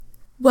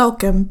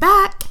Welcome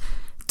back.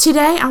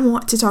 Today I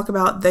want to talk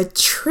about the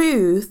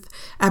truth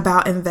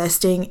about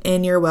investing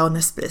in your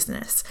wellness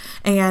business.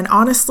 And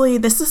honestly,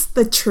 this is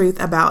the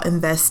truth about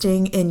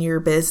investing in your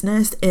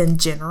business in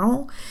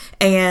general.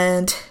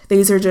 And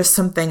these are just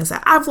some things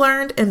that I've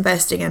learned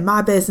investing in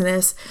my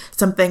business,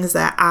 some things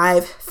that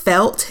I've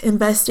felt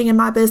investing in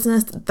my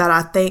business that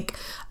I think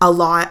a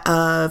lot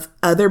of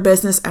other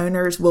business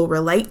owners will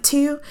relate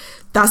to.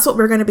 That's what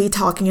we're going to be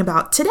talking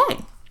about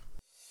today.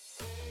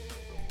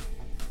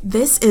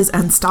 This is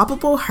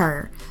Unstoppable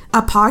Her,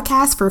 a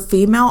podcast for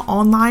female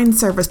online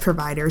service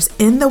providers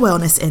in the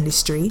wellness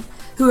industry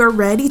who are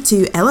ready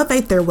to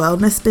elevate their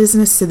wellness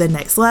business to the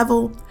next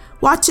level,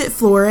 watch it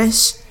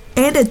flourish,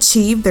 and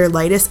achieve their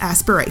latest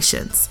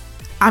aspirations.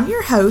 I'm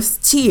your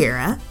host,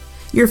 Tiara,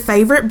 your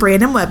favorite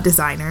brand and web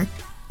designer,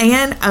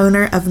 and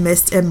owner of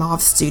Mist and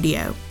Mauve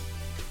Studio.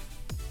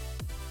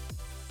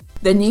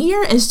 The new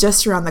year is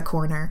just around the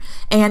corner,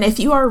 and if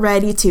you are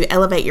ready to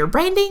elevate your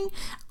branding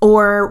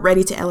or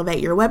ready to elevate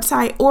your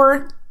website,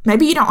 or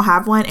maybe you don't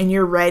have one and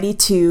you're ready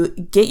to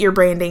get your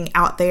branding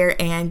out there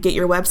and get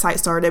your website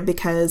started,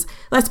 because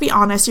let's be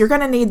honest, you're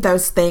going to need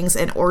those things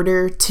in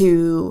order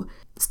to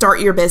start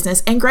your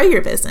business and grow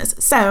your business.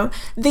 So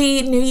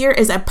the new year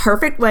is a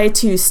perfect way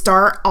to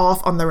start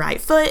off on the right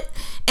foot,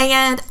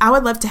 and I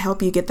would love to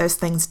help you get those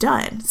things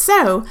done.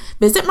 So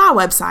visit my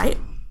website,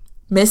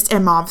 Mist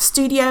and Mauve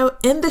Studio,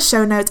 in the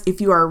show notes if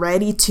you are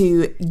ready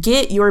to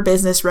get your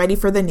business ready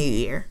for the new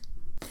year.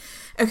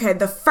 Okay,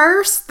 the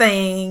first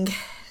thing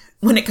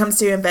when it comes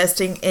to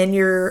investing in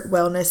your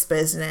wellness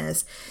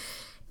business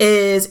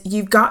is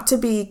you've got to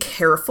be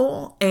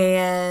careful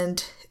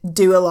and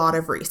do a lot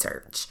of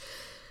research.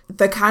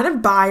 The kind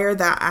of buyer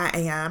that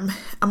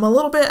I'm a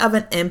little bit of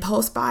an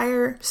impulse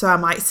buyer, so I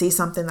might see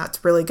something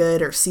that's really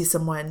good or see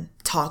someone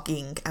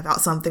talking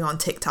about something on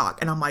TikTok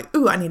and I'm like,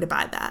 ooh, I need to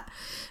buy that.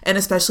 And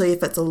especially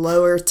if it's a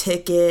lower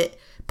ticket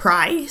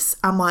price,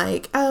 I'm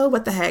like, oh,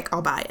 what the heck,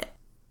 I'll buy it.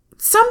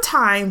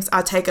 Sometimes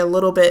I take a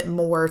little bit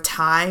more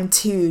time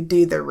to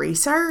do the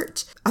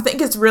research. I think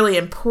it's really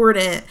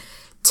important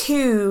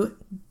to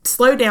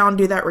slow down,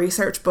 do that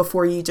research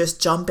before you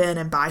just jump in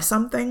and buy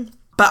something.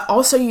 But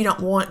also you don't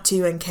want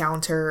to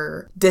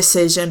encounter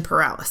decision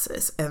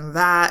paralysis, and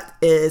that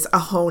is a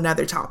whole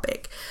nother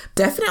topic.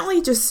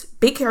 Definitely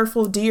just be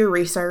careful, do your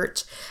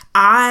research.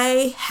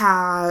 I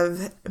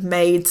have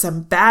made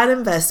some bad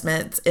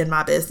investments in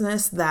my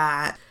business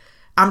that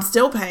I'm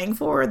still paying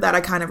for that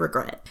I kind of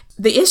regret.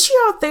 The issue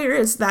out there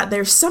is that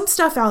there's some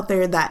stuff out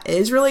there that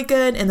is really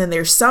good, and then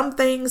there's some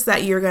things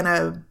that you're going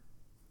to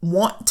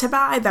want to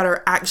buy that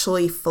are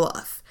actually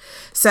fluff.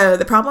 So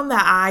the problem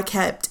that I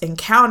kept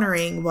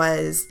encountering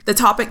was the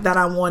topic that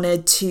I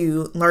wanted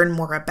to learn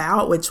more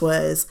about, which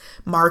was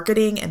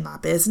marketing in my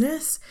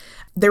business.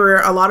 There were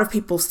a lot of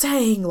people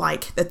saying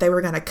like that they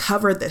were going to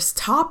cover this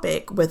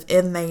topic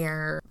within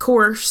their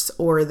course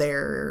or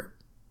their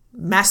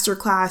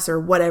masterclass or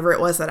whatever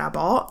it was that I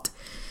bought.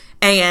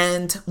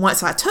 And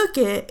once I took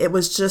it, it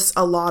was just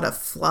a lot of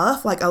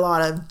fluff, like a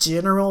lot of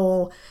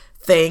general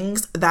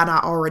things that I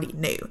already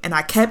knew. And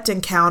I kept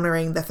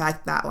encountering the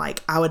fact that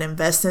like I would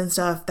invest in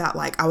stuff that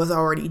like I was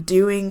already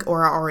doing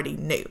or I already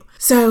knew.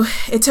 So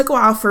it took a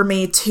while for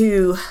me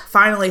to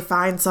finally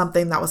find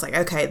something that was like,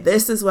 okay,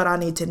 this is what I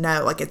need to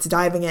know. Like it's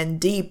diving in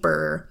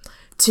deeper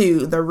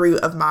to the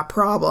root of my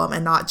problem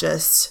and not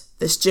just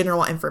this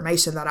general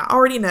information that I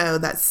already know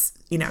that's,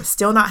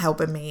 still not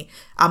helping me.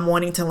 I'm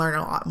wanting to learn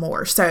a lot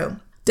more. So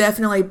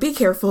definitely be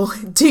careful,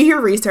 do your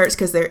research,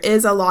 because there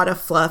is a lot of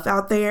fluff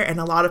out there and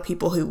a lot of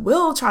people who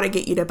will try to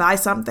get you to buy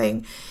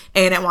something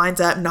and it winds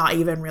up not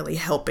even really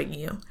helping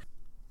you.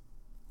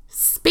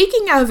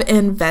 Speaking of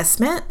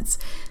investments,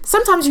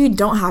 sometimes you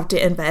don't have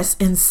to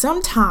invest, and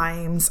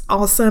sometimes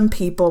awesome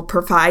people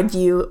provide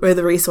you with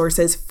the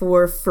resources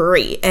for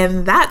free.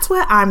 And that's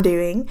what I'm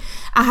doing.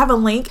 I have a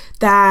link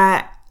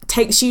that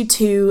takes you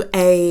to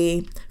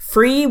a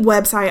free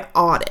website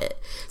audit.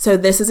 So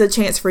this is a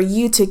chance for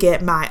you to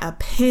get my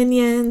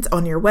opinions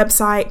on your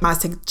website, my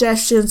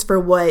suggestions for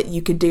what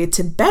you could do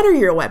to better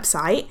your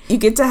website. You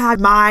get to have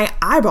my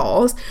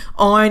eyeballs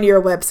on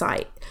your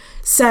website.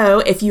 So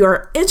if you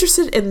are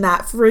interested in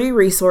that free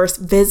resource,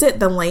 visit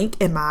the link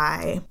in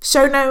my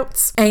show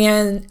notes.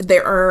 And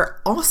there are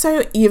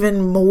also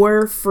even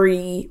more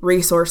free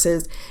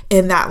resources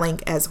in that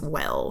link as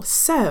well.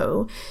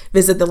 So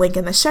visit the link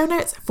in the show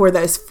notes for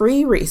those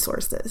free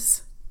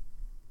resources.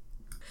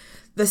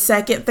 The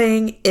second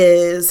thing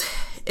is,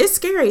 it's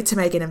scary to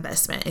make an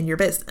investment in your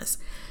business.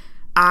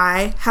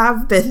 I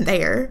have been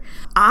there.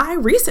 I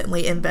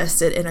recently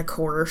invested in a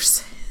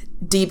course,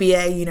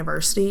 DBA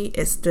University.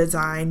 It's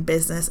Design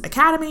Business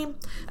Academy.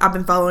 I've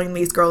been following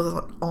these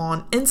girls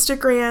on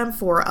Instagram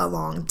for a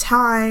long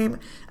time,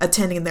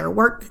 attending their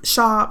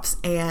workshops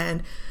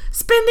and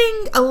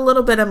spending a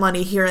little bit of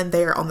money here and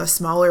there on the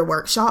smaller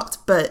workshops,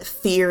 but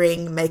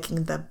fearing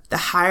making the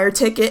higher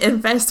ticket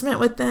investment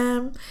with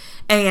them.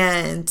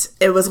 And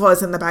it was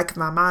always in the back of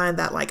my mind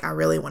that like, I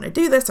really want to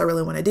do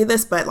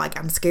this, but like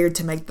I'm scared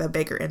to make the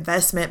bigger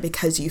investment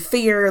because you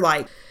fear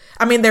like,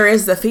 I mean, there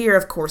is the fear,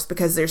 of course,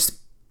 because there's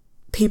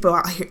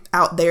people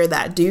out there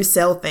that do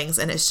sell things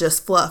and it's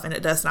just fluff and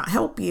it does not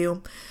help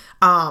you.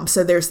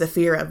 So there's the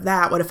fear of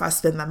that. What if I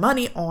spend the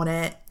money on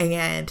it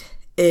and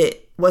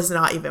it was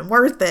not even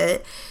worth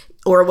it?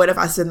 Or what if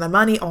I spend the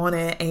money on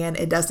it and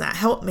it does not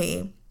help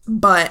me?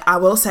 But I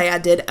will say I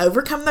did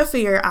overcome the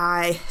fear.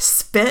 I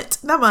spent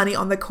the money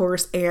on the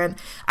course and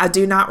I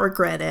do not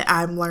regret it.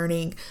 I'm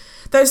learning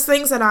those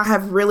things that I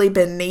have really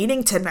been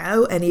needing to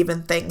know, and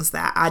even things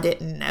that I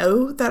didn't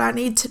know that I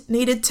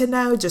needed to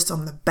know just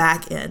on the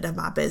back end of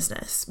my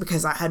business,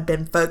 because I had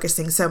been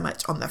focusing so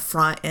much on the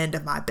front end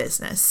of my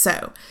business.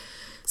 So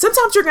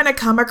sometimes you're going to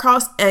come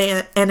across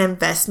an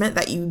investment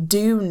that you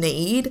do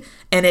need,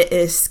 and it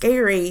is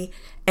scary.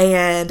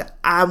 And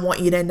I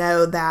want you to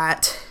know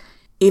that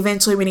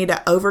eventually we need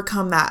to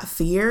overcome that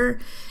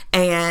fear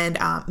and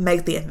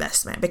make the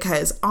investment,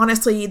 because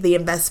honestly, the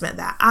investment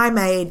that I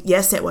made,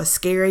 yes, it was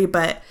scary,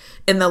 but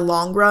in the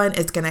long run,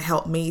 it's going to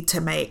help me to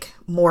make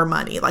more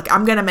money. Like,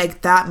 I'm going to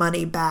make that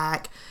money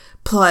back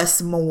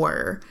plus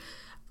more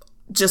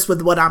just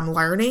with what I'm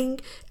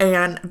learning.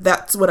 And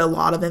that's what a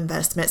lot of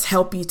investments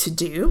help you to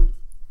do.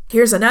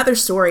 Here's another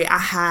story. I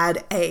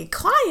had a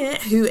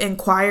client who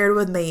inquired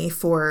with me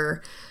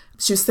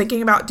she was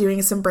thinking about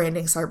doing some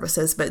branding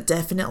services, but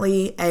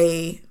definitely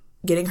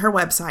getting her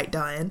website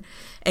done.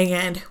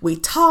 And we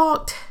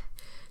talked.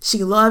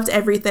 She loved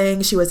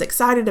everything. She was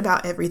excited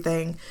about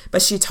everything,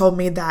 but she told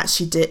me that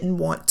she didn't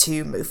want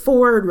to move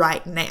forward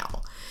right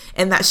now,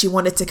 and that she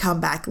wanted to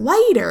come back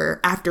later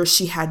after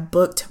she had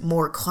booked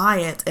more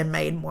clients and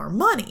made more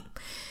money.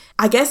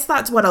 I guess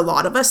that's what a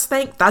lot of us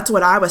think. That's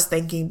what I was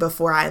thinking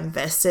before I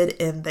invested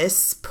in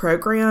this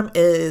program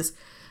is,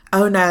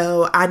 oh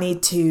no, I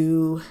need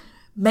to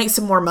make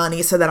some more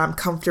money so that I'm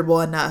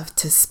comfortable enough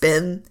to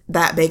spend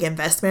that big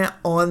investment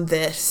on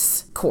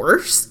this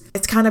course.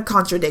 It's kind of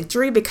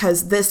contradictory,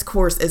 because this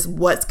course is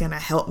what's going to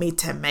help me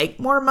to make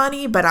more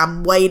money, but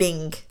I'm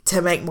waiting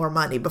to make more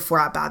money before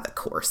I buy the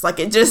course. Like,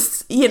 it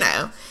just,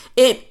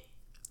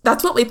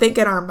 that's what we think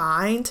in our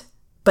mind,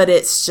 but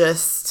it's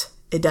just,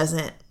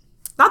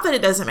 not that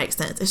it doesn't make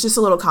sense. It's just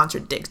a little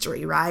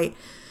contradictory, right?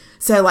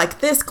 So like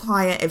this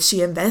client, if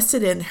she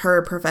invested in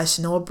her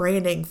professional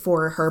branding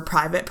for her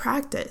private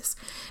practice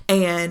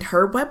and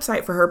her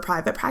website for her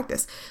private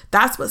practice,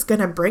 that's what's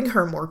going to bring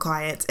her more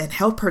clients and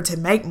help her to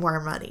make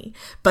more money.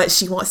 But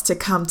she wants to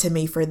come to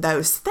me for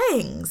those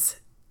things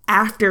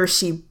after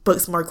she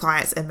books more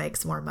clients and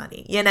makes more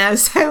money,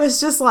 So it's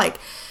just like,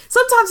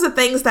 sometimes the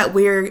things that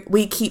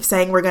we keep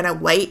saying we're going to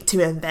wait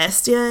to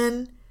invest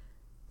in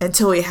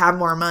until we have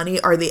more money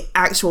are the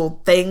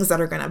actual things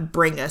that are going to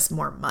bring us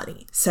more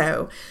money.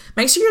 So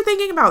make sure you're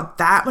thinking about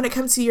that when it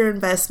comes to your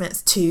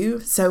investments too.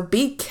 So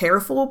be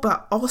careful,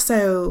 but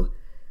also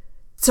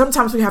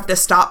sometimes we have to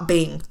stop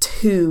being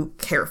too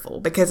careful,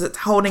 because it's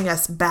holding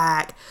us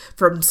back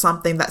from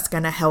something that's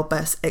going to help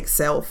us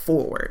excel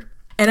forward.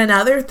 And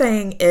another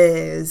thing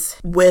is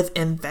with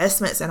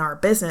investments in our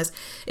business,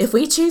 if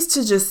we choose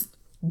to just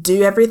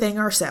do everything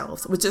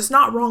ourselves, which is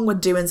not wrong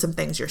with doing some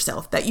things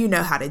yourself that you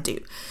know how to do.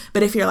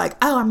 But if you're like,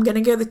 oh, I'm going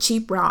to go the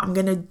cheap route, I'm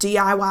going to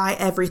DIY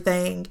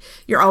everything.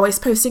 You're always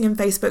posting in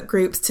Facebook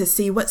groups to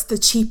see what's the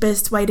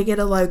cheapest way to get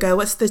a logo.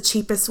 What's the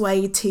cheapest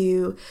way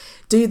to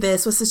do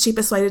this? What's the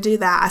cheapest way to do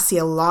that? I see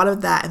a lot of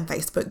that in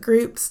Facebook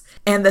groups.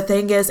 And the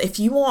thing is, if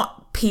you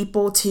want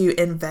people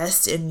to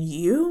invest in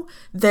you,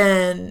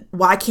 then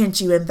why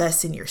can't you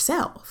invest in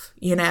yourself?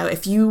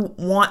 If you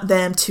want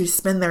them to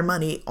spend their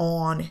money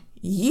on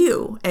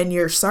you and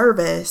your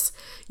service,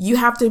 you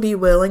have to be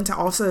willing to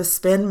also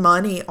spend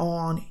money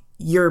on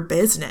your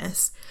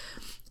business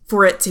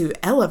for it to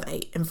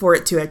elevate and for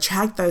it to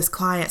attract those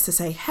clients to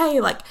say, hey,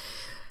 like,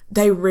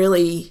 they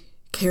really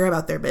care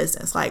about their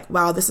business. Like,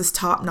 wow, this is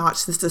top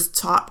notch. This is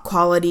top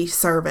quality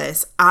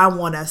service. I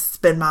want to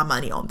spend my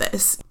money on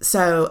this.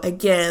 So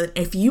again,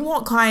 if you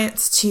want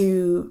clients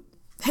to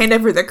hand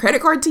over their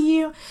credit card to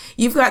you,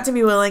 you've got to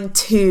be willing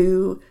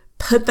to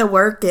put the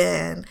work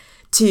in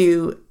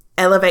to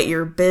elevate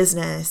your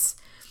business.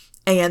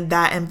 And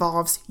that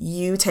involves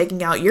you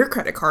taking out your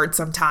credit card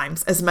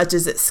sometimes. As much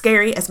as it's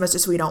scary, as much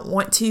as we don't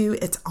want to,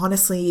 it's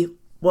honestly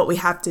what we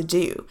have to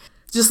do.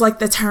 Just like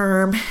the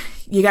term,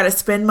 you got to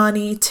spend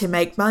money to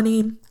make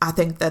money. I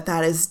think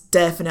that is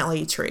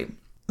definitely true.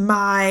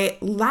 My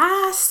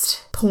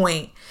last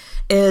point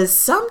is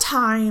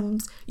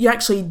sometimes you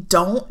actually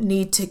don't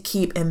need to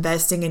keep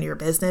investing in your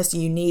business.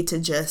 You need to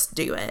just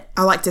do it.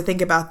 I like to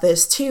think about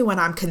this too when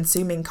I'm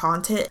consuming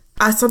content.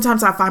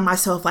 Sometimes I find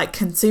myself like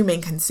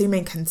consuming,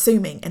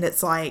 and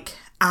it's like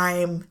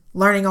I'm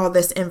learning all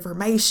this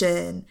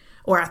information,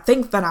 or I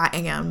think that I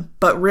am,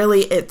 but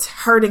really it's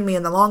hurting me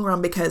in the long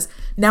run because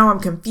now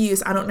I'm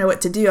confused. I don't know what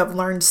to do. I've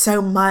learned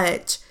so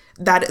much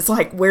that it's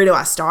like, where do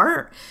I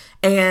start?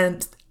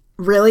 And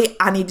really,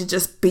 I need to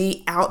just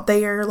be out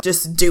there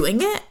just doing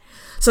it.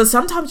 So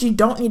sometimes you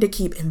don't need to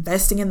keep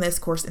investing in this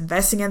course,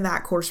 investing in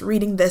that course,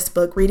 reading this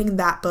book, reading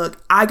that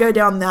book. I go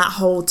down that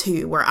hole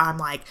too, where I'm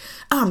like,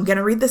 oh, I'm going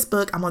to read this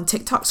book. I'm on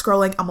TikTok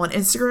scrolling. I'm on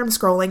Instagram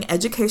scrolling,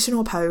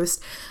 educational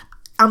posts.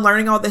 I'm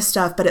learning all this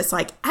stuff, but it's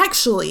like,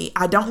 actually,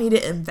 I don't need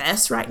to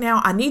invest right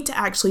now. I need to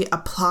actually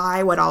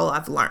apply what all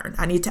I've learned.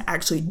 I need to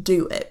actually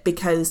do it,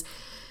 because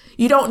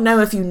you don't know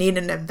if you need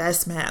an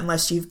investment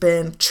unless you've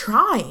been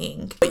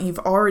trying what you've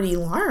already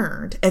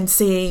learned and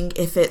seeing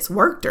if it's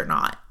worked or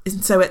not.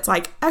 And so it's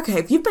like, okay,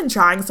 if you've been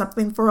trying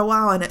something for a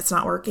while and it's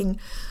not working,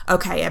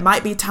 okay, it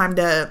might be time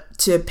to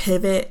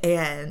pivot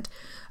and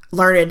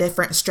learn a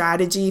different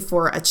strategy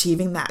for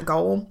achieving that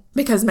goal,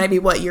 because maybe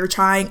what you're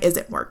trying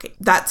isn't working.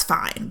 That's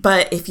fine.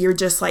 But if you're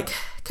just like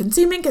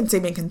consuming,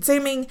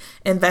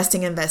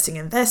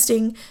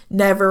 investing,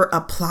 never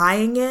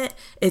applying it,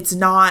 it's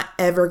not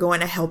ever going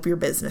to help your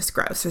business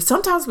grow. So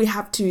sometimes we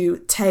have to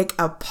take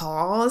a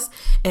pause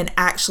and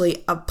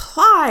actually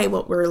apply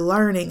what we're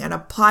learning and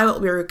apply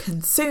what we're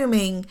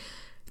consuming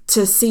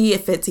to see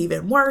if it's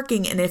even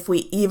working and if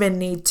we even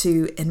need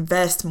to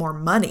invest more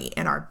money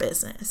in our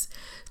business.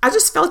 I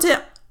just felt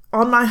it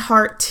on my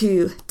heart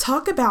to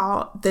talk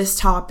about this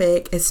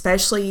topic,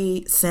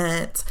 especially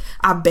since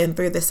I've been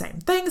through the same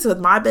things with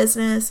my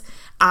business.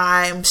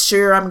 I'm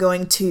sure I'm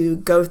going to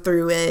go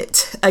through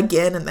it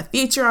again in the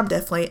future. I'm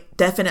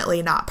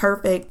definitely not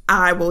perfect.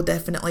 I will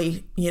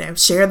definitely,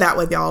 share that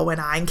with y'all when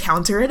I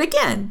encounter it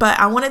again. But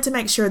I wanted to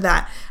make sure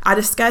that I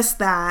discussed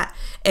that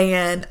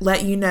and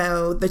let you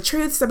know the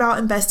truths about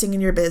investing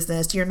in your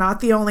business. You're not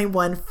the only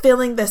one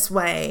feeling this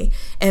way,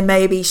 and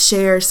maybe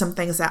share some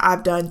things that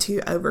I've done to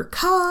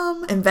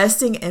overcome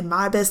investing in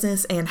my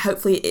business, and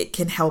hopefully it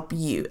can help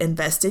you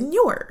invest in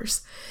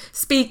yours.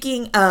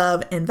 Speaking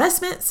of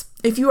investments,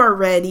 if you are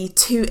ready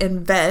to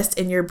invest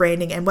in your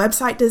branding and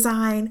website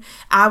design,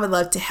 I would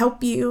love to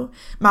help you.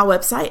 My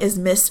website is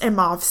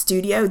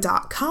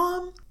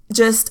mistandmauvestudio.com.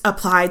 Just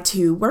apply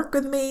to work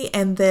with me,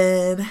 and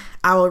then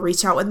I will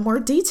reach out with more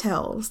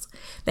details.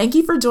 Thank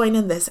you for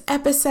joining this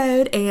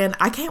episode, and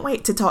I can't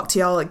wait to talk to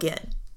y'all again.